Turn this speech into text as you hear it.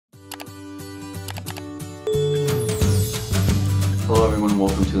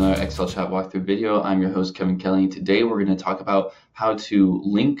welcome to another Excel chat walkthrough video. I'm your host, Kevin Kelly. Today we're going to talk about how to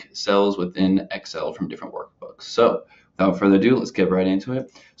link cells within Excel from different workbooks. So without further ado, let's get right into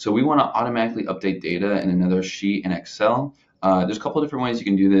it. So we want to automatically update data in another sheet in Excel. There's a couple of different ways you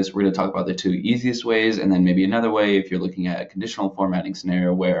can do this. We're going to talk about the two easiest ways, and then maybe another way if you're looking at a conditional formatting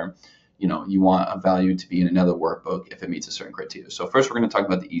scenario where you want a value to be in another workbook if it meets a certain criteria. So first we're going to talk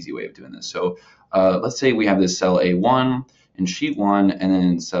about the easy way of doing this. So let's say we have this cell A1 in sheet 1 and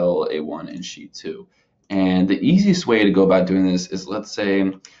then cell A1 in sheet 2. And the easiest way to go about doing this is, let's say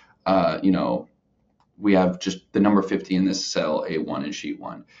we have just the number 50 in this cell A1 in sheet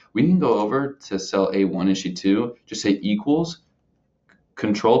 1. We can go over to cell A1 in sheet 2, just say equals,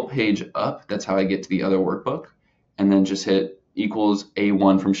 control page up, that's how I get to the other workbook, and then just hit equals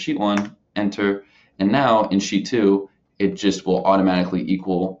A1 from sheet 1, enter, and now in sheet 2 it just will automatically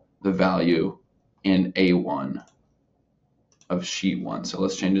equal the value in A1 of sheet 1. So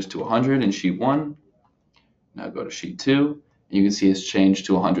let's change this to 100 in sheet 1. Now go to sheet 2, and you can see it's changed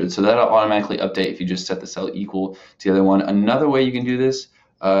to 100. So that'll automatically update if you just set the cell equal to the other one. Another way you can do this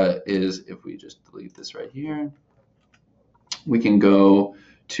is if we just delete this right here, we can go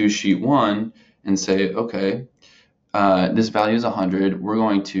to sheet 1 and say, okay, this value is 100. We're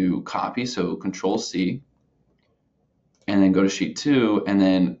going to copy, so Control C, and then go to sheet 2 and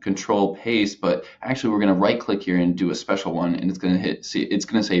then Control paste. But actually, we're going to right click here and do a special one, and it's going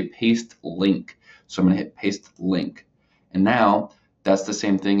to say paste link. So I'm going to hit paste link, and now that's the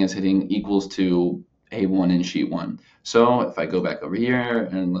same thing as hitting equals to A1 in sheet 1. So if I go back over here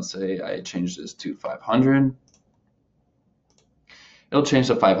and let's say I change this to 500, it'll change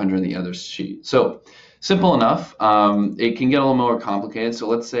to 500 in the other sheet. So simple enough. It can get a little more complicated. So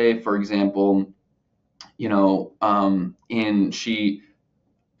let's say, for example, in sheet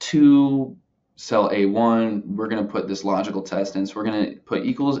 2, cell A1, we're going to put this logical test in. So we're going to put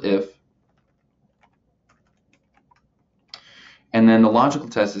equals if, and then the logical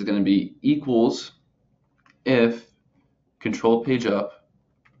test is going to be equals if control page up,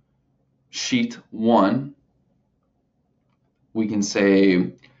 sheet 1, we can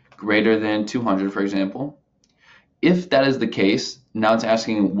say greater than 200, for example. If that is the case, now it's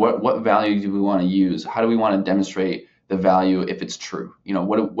asking what value do we want to use? How do we want to demonstrate the value if it's true?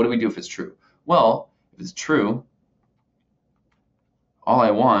 What do we do if it's true? Well, if it's true, all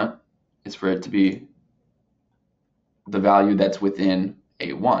I want is for it to be the value that's within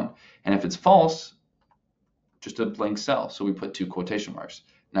A1. And if it's false, just a blank cell. So we put 2 quotation marks.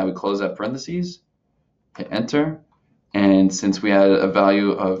 Now we close that parentheses, hit enter, and since we had a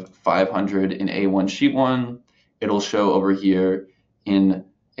value of 500 in A1 sheet 1, it'll show over here in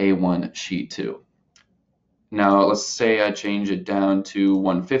A1 sheet 2. Now let's say I change it down to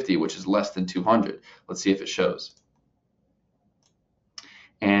 150, which is less than 200. Let's see if it shows.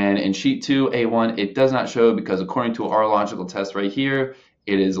 And in sheet 2, A1, it does not show because according to our logical test right here,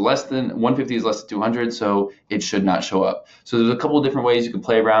 it is less than 150 is less than 200, so it should not show up. So there's a couple of different ways you can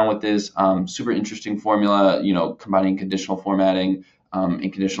play around with this. Super interesting formula, combining conditional formatting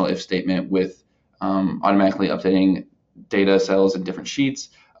and conditional if statement with automatically updating data cells in different sheets.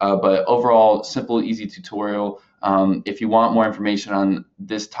 But overall, simple, easy tutorial. If you want more information on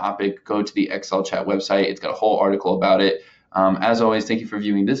this topic, go to the Excel chat website. It's got a whole article about it. As always, thank you for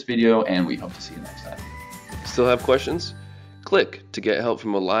viewing this video, and we hope to see you next time. Still have questions? Click to get help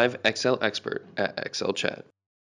from a live Excel expert at Excel Chat.